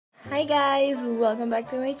Hi guys! Welcome back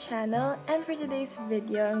to my channel, and for today's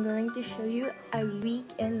video, I'm going to show you a week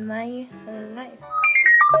in my life.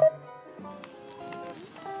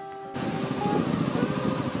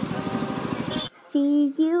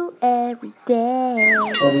 See you every day.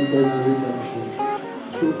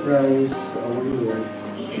 Surprise, work.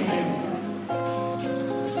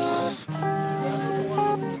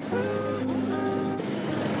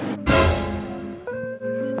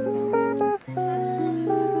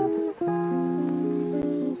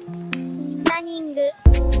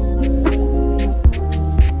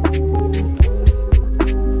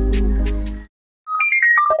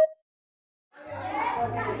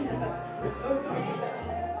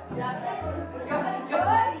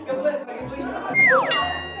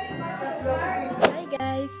 Hi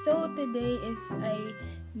guys! So today is a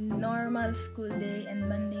normal school day and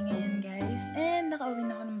Monday ngayon guys. And nakauwi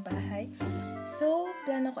na ako ng bahay. So,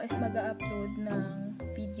 plano ko is mag-upload ng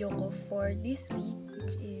video ko for this week,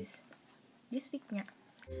 which is this week nga.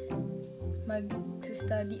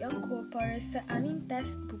 Mag-study ako para sa aming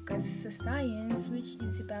test bukas sa science, which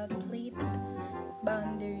is about plate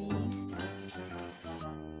boundaries.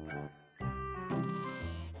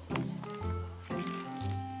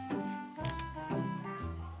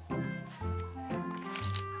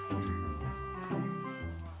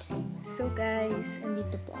 So guys,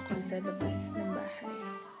 andito po ako sa labas ng bahay.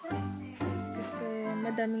 Kasi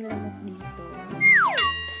madaming lamok dito.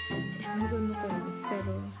 Ewan ko ano kung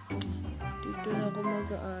pero dito na ako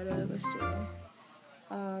mag-aaral kasi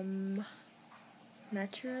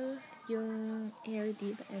natural yung air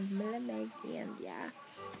dito and malamig and yeah.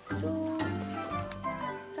 So,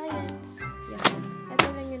 science. Yeah. Ito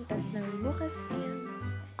lang yung test ng bukas and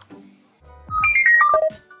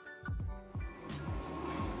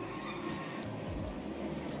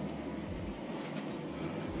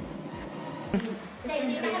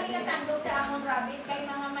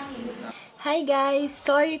Hi guys!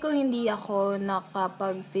 Sorry kung hindi ako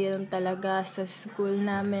nakapag-film talaga sa school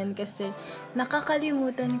namin kasi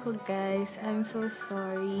nakakalimutan ko guys. I'm so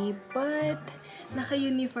sorry. But,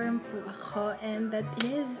 naka-uniform po ako and that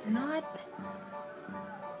is not...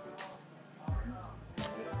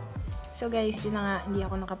 So guys, yun na nga, hindi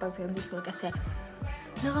ako nakapag-film sa school kasi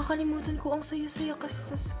nakakalimutan ko. Ang saya-saya kasi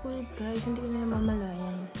sa school guys. Hindi ko na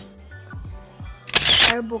namamalayan.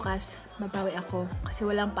 Pero bukas, mabawi ako kasi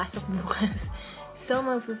walang pasok bukas. So,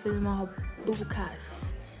 mag-film ako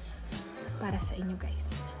bukas para sa inyo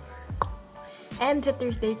guys. And sa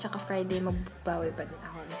Thursday tsaka Friday, magbawi pa din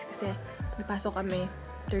ako guys. Kasi may pasok kami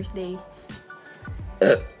Thursday.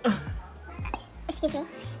 Excuse me.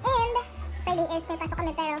 And Friday is may pasok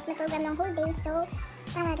kami pero may program ng whole day. So,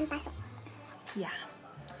 parang wala din pasok. Yeah.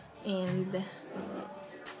 And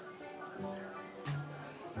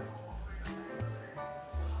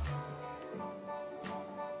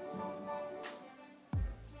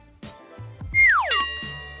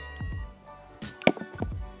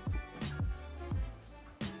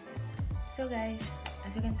so guys,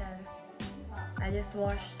 as you can tell, I just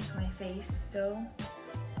washed my face, so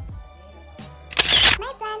My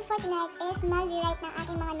plan for tonight is mag-rewrite ng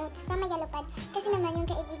aking mga notes from my yellow pad. Kasi naman yung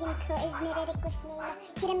kaibigan ko is nire-request niya na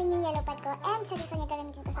hiramin yung yellow pad ko. And sa gusto niya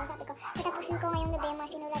gagamitin ko. So sabi ko, tatapusin ko ngayong gabi yung mga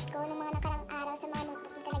sinulat ko ng mga nakarang araw sa mga notebook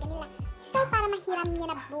na talaga nila. So para mahiram niya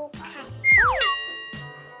na bukas.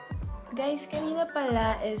 guys, kanina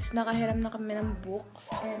pala is nakahiram na kami ng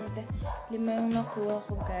books and 5 yung nakuha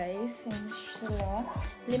ko guys. Yan sila.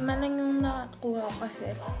 5 lang yung nakuha ko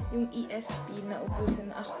kasi yung ESP na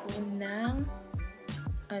ubusan ako ng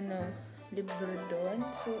libro doon.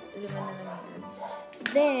 So, 5 na lang yun.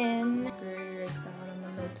 Then, nag-rewrite na ako ng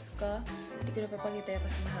mga notes ko. Hindi ko na papakita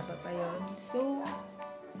kasi mahaba pa yun. So,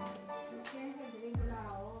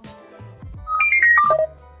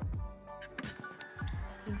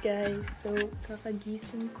 guys, so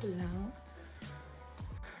kakagising ko lang.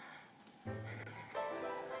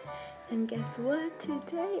 And guess what?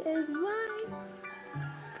 Today is my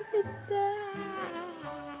birthday!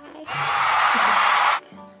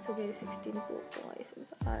 So guys, 16 po ako guys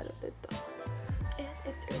sa araw ito. And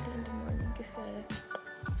it's early in the morning kasi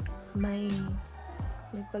may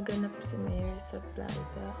paganap si Mayor sa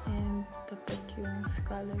plaza and dapat yung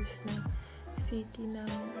scholars ng city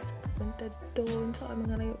namin is pupunta doon. So, I'm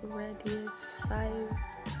gonna get ready. It's 5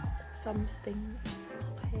 something.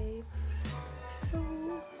 Okay. So,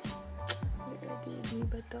 get ready. Di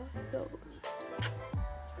ba to? So,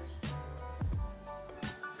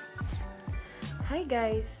 hi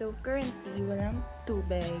guys! So, currently, walang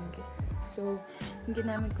tubig. So, yung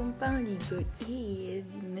ginamit kong pangligo is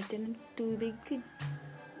yung natin ng tubig.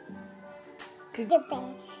 Gabi.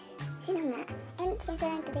 Sino nga? And Since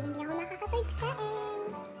walang tubig, hindi ako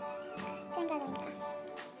makakapagsaing. So, ang gagawin ko?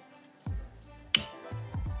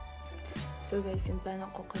 So guys, yung plano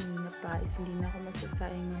ko kanina pa is hindi na ako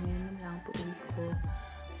magsasaing mamaya na lang po uwi ko.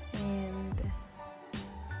 And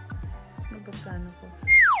magpaplano ko.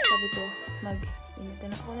 Sabi ko,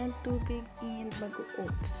 mag-initan ako ng tubig and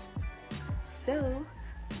mag-oats. So,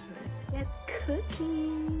 let's get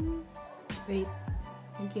cooking! Wait,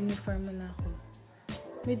 mag-uniform na ako.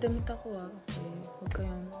 May damit ako Okay, huwag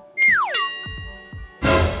kayong...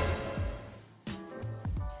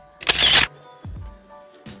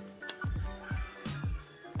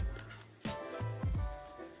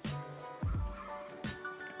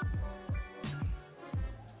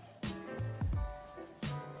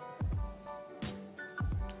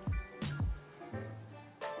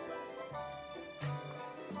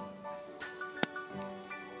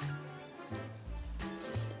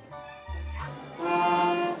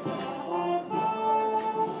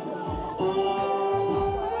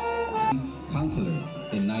 Counselor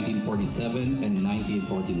in 1947 and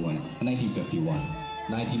 1951,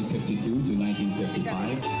 1952 to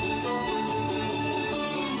 1955.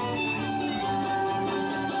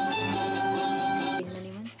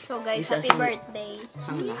 So guys, happy birthday.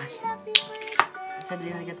 Isang last. Happy birthday. Sa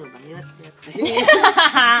dili na gato ba?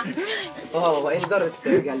 Oh, endorse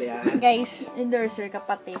sir gali ah. Guys, endorser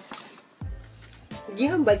kapatis.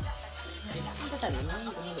 Gihambal. Ang tatalo na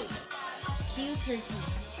yung kanilo.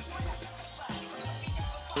 Q30.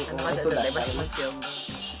 Ano ka sa dali? Basta mag-film.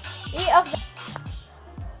 E of the...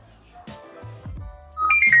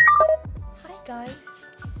 Hi guys.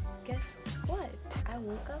 Guess what? I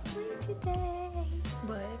woke up late today.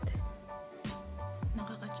 But,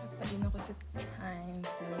 nakaka-check pa din ako sa time.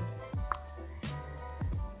 So,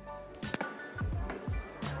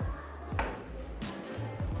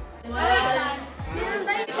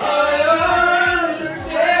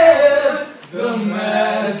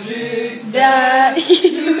 that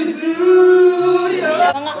you do.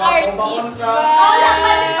 Mga artist ba?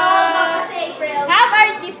 Half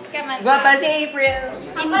artist ka man. Guwapa si April!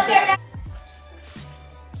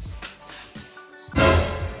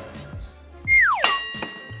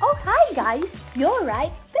 Oh, hi guys! You're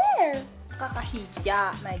right there!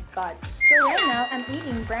 Kakahiya, my god. So right now, I'm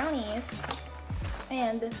eating brownies.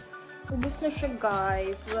 And, ubos na siya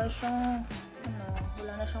guys. Wala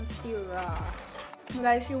na siyang tira.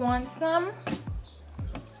 Guys, you want some?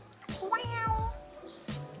 Wow!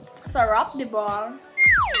 Sarap, diba?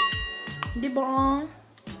 Diba?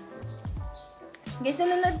 Guys,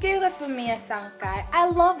 nanonood kayo kay Fumiya Sangkay. I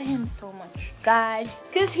love him so much, guys.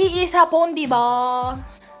 Cause he is Hapon, diba?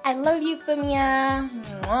 I love you, Fumiya.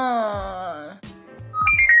 Mwah.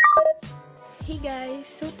 Hey guys,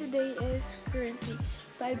 so today is currently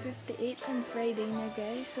 5:58 on Friday na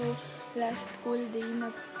guys. So, last school day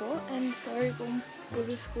na po. And sorry kung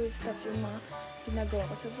puro school stuff yung mga ginagawa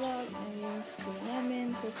ko sa vlog and yung school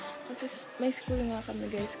namin. So, kasi may school nga kami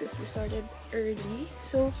guys because we started early.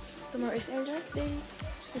 So, tomorrow is our last day.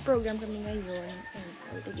 May program kami ngayon. And I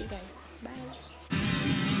will take you guys. Bye!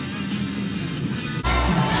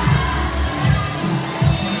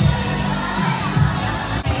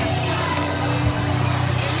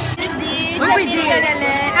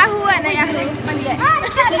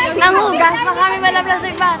 Nanghugas pa kami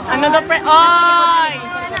malaplasig ba? Ano daw pre? Oy!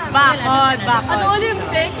 Bakod, bakod. Ano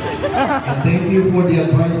Olympic? Thank you for the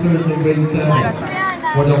advisors and grade 7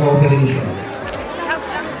 for the cooperation.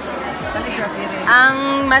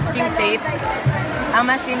 Ang masking tape. Ang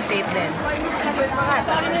masking tape din.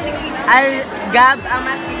 Gab, ang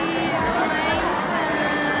masking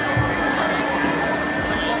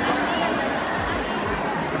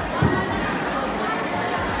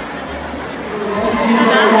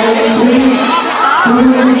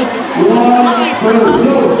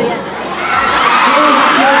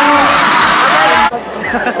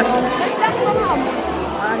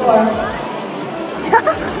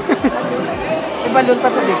Ibalon pa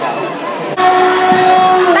to, diba?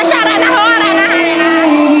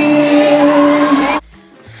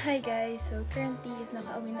 Hi guys, so currently is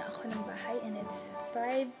nakauwi na ako ng bahay and it's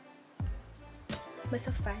 5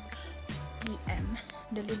 p.m.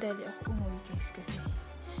 Dali-dali ako umuwi guys kasi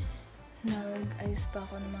nag-ayos pa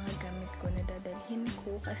ako ng mga gamit ko na dadalhin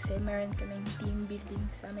ko kasi meron kaming team building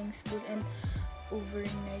sa aming school and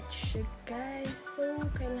overnight siya guys. So,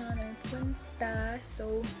 kailangan namin punta.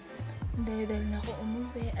 So, dali-dali na ako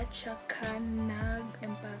umuwi at saka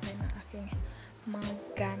nag-empake na aking mga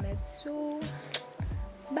gamit. So,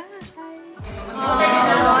 bye!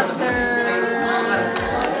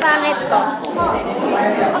 Pangit to.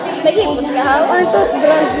 Nag-hipos ka, ha? Ang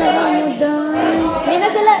toothbrush na kamudan.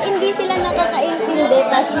 Hindi sila nakakaintindi,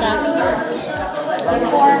 Tasha.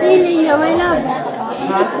 Feeling niya, my love.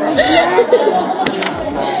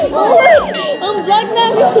 Oh, ang vlog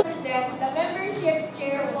namin. The membership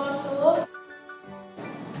chair also.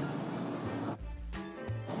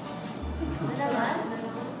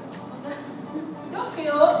 Don't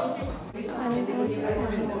feel.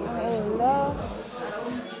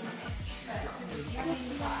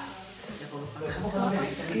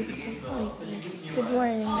 Good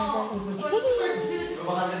morning,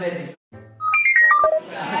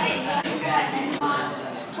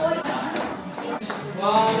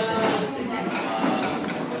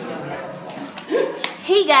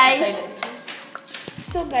 Hey guys!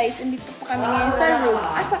 So guys, andito po kami ngayon sa room.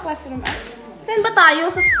 Sa classroom. Saan ba tayo?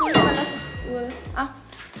 Sa school pala, sa school.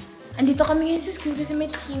 Andito kami ngayon sa school kasi may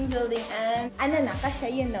team building and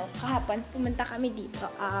kasi kahapon pumunta kami dito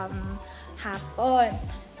hapon.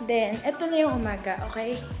 Then, eto na yung umaga,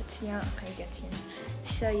 okay? Gets niya? Okay, gets niya.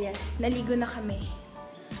 So yes, naligo na kami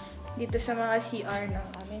dito sa mga CR ng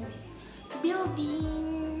aming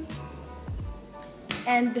building.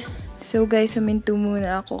 And, so guys, huminto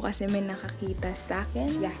muna ako kasi may nakakita sa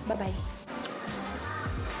akin. Yeah, bye-bye.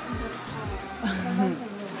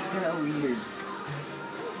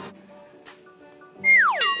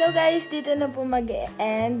 So guys, dito na po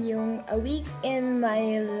mag-end yung a week in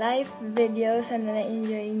my life video. Sana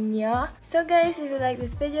na-enjoy nyo. So guys, if you like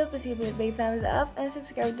this video, please give it a big thumbs up and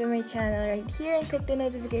subscribe to my channel right here and click the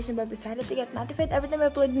notification bell beside it to get notified every time I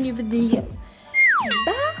upload a new video.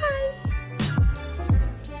 Bye!